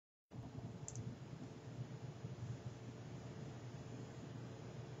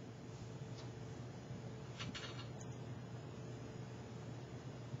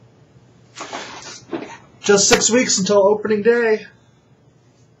Just 6 weeks until opening day.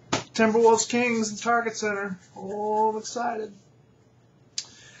 Timberwolves Kings in Target Center. Oh, I'm excited.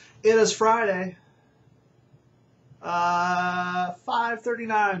 It is Friday,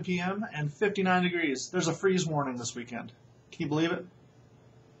 5:39 p.m. and 59 degrees. There's a freeze warning this weekend. Can you believe it?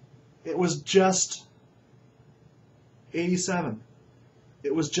 It was just 87.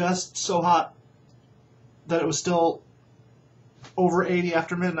 It was just so hot that it was still over 80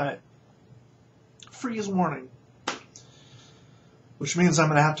 after midnight. Freeze warning. Which means I'm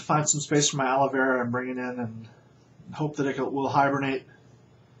going to have to find some space for my aloe vera and bring it in and hope that it will hibernate.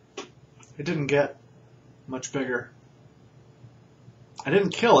 It didn't get much bigger. I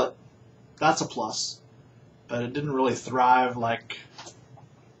didn't kill it. That's a plus. But it didn't really thrive like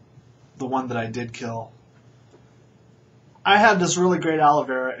the one that I did kill. I had this really great aloe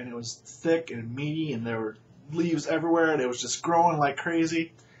vera, and it was thick and meaty, and there were leaves everywhere, and it was just growing like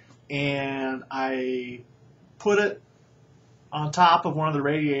crazy. And I put it on top of one of the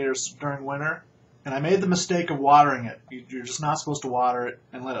radiators during winter, and I made the mistake of watering it. You're just not supposed to water it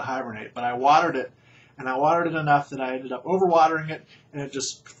and let it hibernate. But I watered it, and I watered it enough that I ended up overwatering it, and it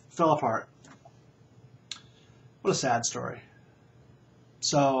just fell apart. What a sad story.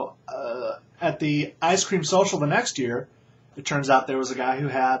 So at the ice cream social the next year, it turns out there was a guy who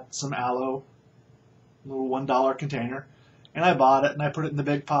had some aloe, a little $1 container, and I bought it, and I put it in the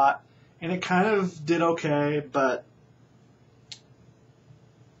big pot, and it kind of did okay, but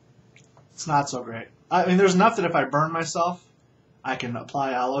it's not so great. I mean, there's enough that if I burn myself, I can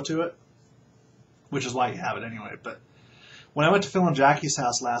apply aloe to it, which is why you have it anyway. But when I went to Phil and Jackie's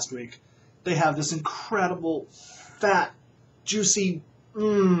house last week, they have this incredible, fat, juicy,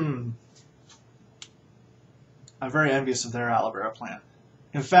 I'm very envious of their aloe vera plant.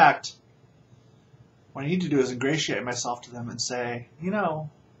 In fact, what I need to do is ingratiate myself to them and say, you know,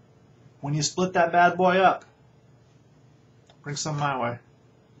 when you split that bad boy up, bring some my way.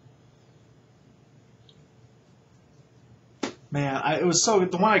 Man, it was so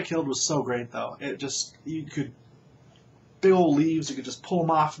good. The one I killed was so great, though. It just, you could, big old leaves, you could just pull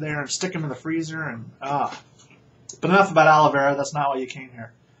them off there and stick them in the freezer, and, But enough about aloe vera. That's not why you came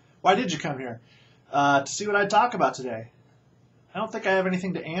here. Why did you come here? To see what I'd talk about today. I don't think I have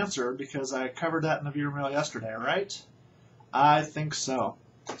anything to answer because I covered that in the viewer mail yesterday, right? I think so.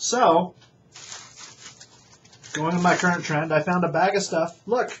 So, going with my current trend, I found a bag of stuff.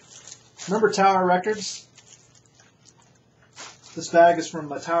 Look, remember Tower Records? This bag is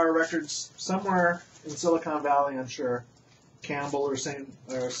from Tower Records somewhere in Silicon Valley, I'm sure. Campbell or San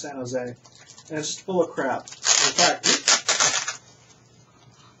Jose. And it's just full of crap. In fact,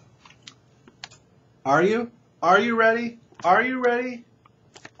 Are you ready? Are you ready?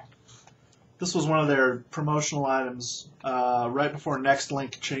 This was one of their promotional items right before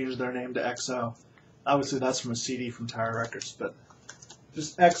Nextlink changed their name to XO. Obviously, that's from a CD from Tower Records, but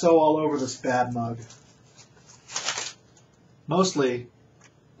just XO all over this bad mug. Mostly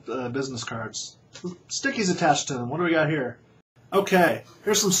business cards. Stickies attached to them. What do we got here? Okay,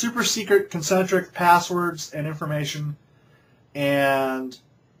 here's some super secret Concentric passwords and information, and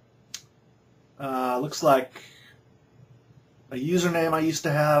looks like a username I used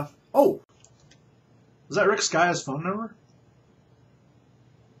to have. Oh, is that Rick Sky's phone number?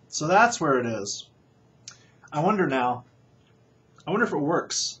 So that's where it is. I wonder now. I wonder if it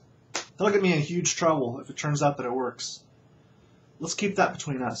works. That'll get me in huge trouble if it turns out that it works. Let's keep that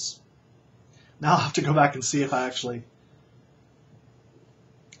between us. Now I'll have to go back and see if I actually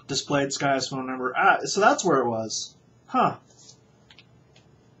displayed Sky's phone number. So that's where it was. Huh.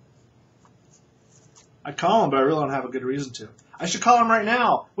 I'd call him, but I really don't have a good reason to. I should call him right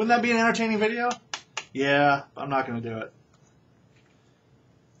now. Wouldn't that be an entertaining video? Yeah, I'm not going to do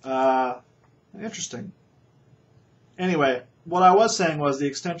it. Interesting. Anyway, what I was saying was the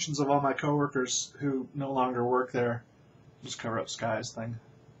extensions of all my coworkers who no longer work there. Just cover up Sky's thing.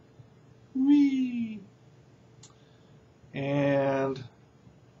 Whee! And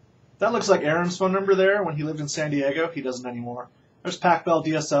that looks like Aaron's phone number there when he lived in San Diego. He doesn't anymore. There's Pac Bell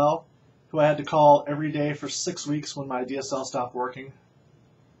DSL, who I had to call every day for 6 weeks when my DSL stopped working.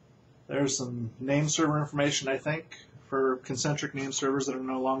 There's some name server information, I think, for Concentric name servers that are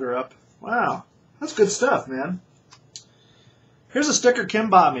no longer up. Wow, that's good stuff, man. Here's a sticker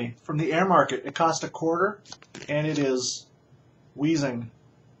Kim bought me from the air market. It cost $0.25, and it is wheezing.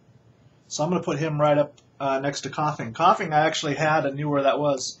 So I'm going to put him right up next to Coughing. Coughing, I actually had and knew where that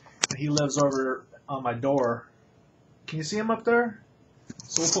was. And he lives over on my door. Can you see him up there?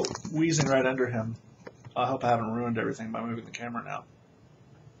 So we'll put Wheezing right under him. I hope I haven't ruined everything by moving the camera now.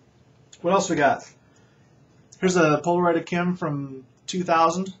 What else we got? Here's a Polaroid of Kim from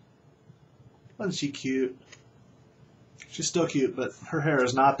 2000. Wasn't she cute? She's still cute, but her hair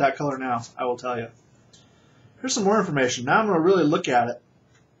is not that color now, I will tell you. Here's some more information. Now I'm going to really look at it.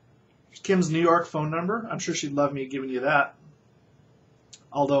 Kim's New York phone number. I'm sure she'd love me giving you that,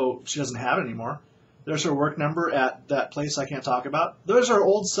 although she doesn't have it anymore. There's her work number at that place I can't talk about. There's her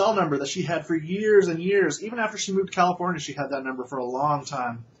old cell number that she had for years and years. Even after she moved to California, she had that number for a long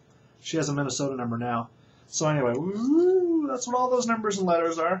time. She has a Minnesota number now. So anyway, woo, that's what all those numbers and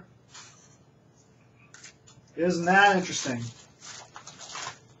letters are. Isn't that interesting?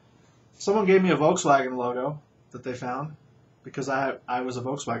 Someone gave me a Volkswagen logo that they found because I was a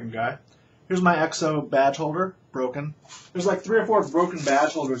Volkswagen guy. Here's my EXO badge holder, broken. There's like 3 or 4 broken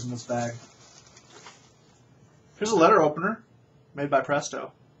badge holders in this bag. Here's a letter opener made by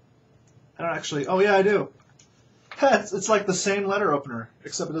Presto. I don't actually, oh yeah, I do. It's like the same letter opener,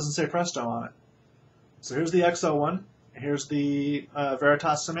 except it doesn't say Presto on it. So here's the EXO one, and here's the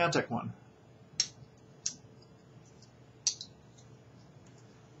Veritas Symantec one.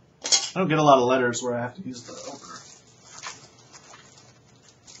 I don't get a lot of letters where I have to use the opener.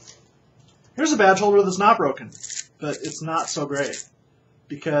 Here's a badge holder that's not broken, but it's not so great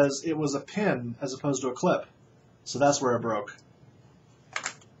because it was a pin as opposed to a clip. So that's where it broke.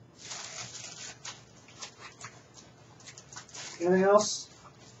 Anything else?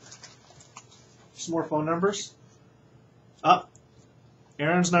 Some more phone numbers.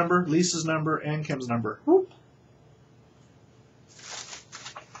 Aaron's number, Lisa's number, and Kim's number. Whoop.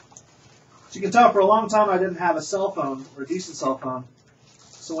 As you can tell, for a long time I didn't have a cell phone, or a decent cell phone.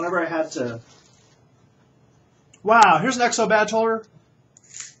 So whenever I had to... Wow, here's an EXO badge holder.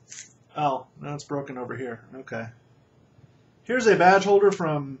 Oh, no, it's broken over here. Okay. Here's a badge holder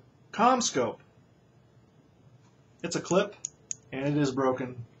from CommScope. It's a clip, and it is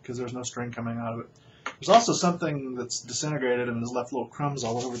broken because there's no string coming out of it. There's also something that's disintegrated and has left little crumbs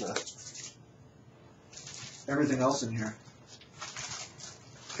all over everything else in here.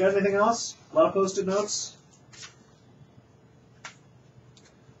 Got anything else? A lot of Post-it notes?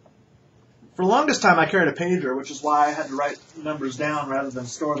 For the longest time I carried a pager, which is why I had to write numbers down rather than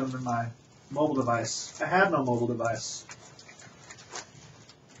store them in my mobile device. I had no mobile device.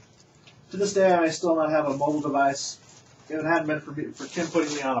 To this day, I still not have a mobile device. If it hadn't been for Kim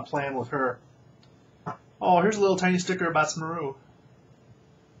putting me on a plan with her. Oh, here's a little tiny sticker about Smaru.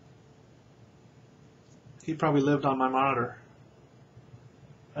 He probably lived on my monitor.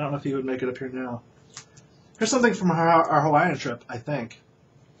 I don't know if he would make it up here now. Here's something from our Hawaiian trip, I think.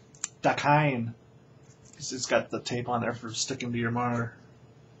 Dakain. It's got the tape on there for sticking to your monitor.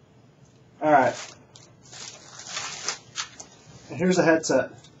 Alright. And here's a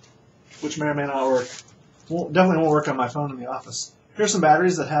headset, which may or may not work. Definitely won't work on my phone in the office. Here's some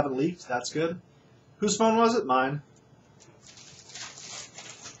batteries that haven't leaked. That's good. Whose phone was it? Mine.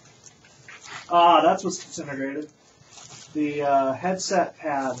 Ah, that's what's disintegrated. The headset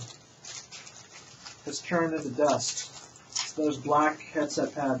pad has turned into dust. There's black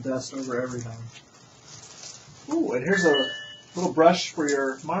headset pad dust over everything. Ooh, and here's a little brush for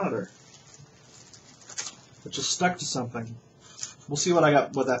your monitor, which is stuck to something. We'll see what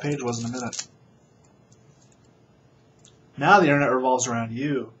that page was in a minute. Now the internet revolves around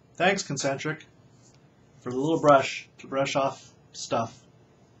you. Thanks, Concentric, for the little brush to brush off stuff.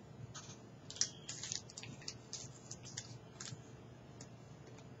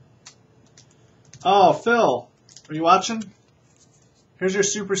 Oh, Phil, are you watching? Here's your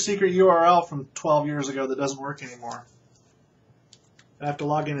super secret URL from 12 years ago that doesn't work anymore. I have to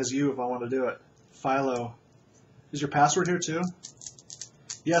log in as you if I want to do it. Philo. Is your password here too?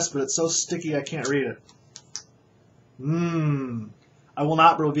 Yes, but it's so sticky I can't read it. I will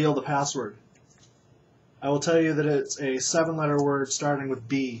not reveal the password. I will tell you that it's a 7-letter word starting with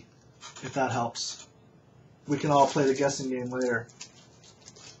B, if that helps. We can all play the guessing game later.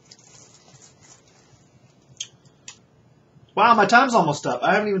 Wow, my time's almost up.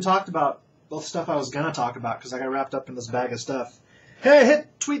 I haven't even talked about the stuff I was going to talk about because I got wrapped up in this bag of stuff. Hey, I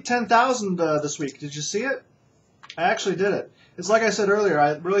hit tweet 10,000 this week. Did you see it? I actually did it. It's like I said earlier,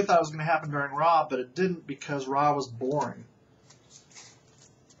 I really thought it was going to happen during Raw, but it didn't because Raw was boring.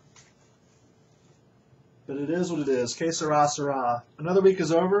 But it is what it is. Que sera, sera. Another week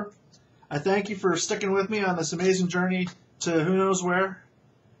is over. I thank you for sticking with me on this amazing journey to who knows where.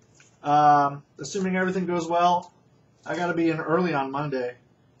 Assuming everything goes well, I got to be in early on Monday.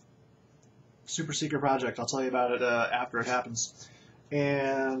 Super secret project. I'll tell you about it after it happens.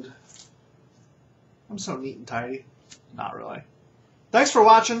 And I'm so neat and tidy. Not really. Thanks for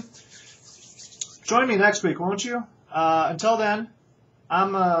watching. Join me next week, won't you? Until then,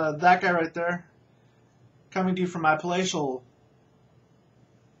 I'm that guy right there, coming to you from my palatial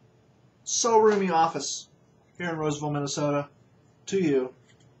so roomy office here in Roseville, Minnesota. To you.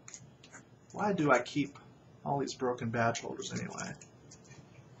 Why do I keep all these broken badge holders anyway?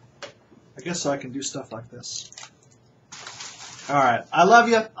 I guess so I can do stuff like this. All right. I love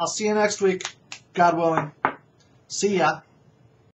you. I'll see you next week. God willing. See ya.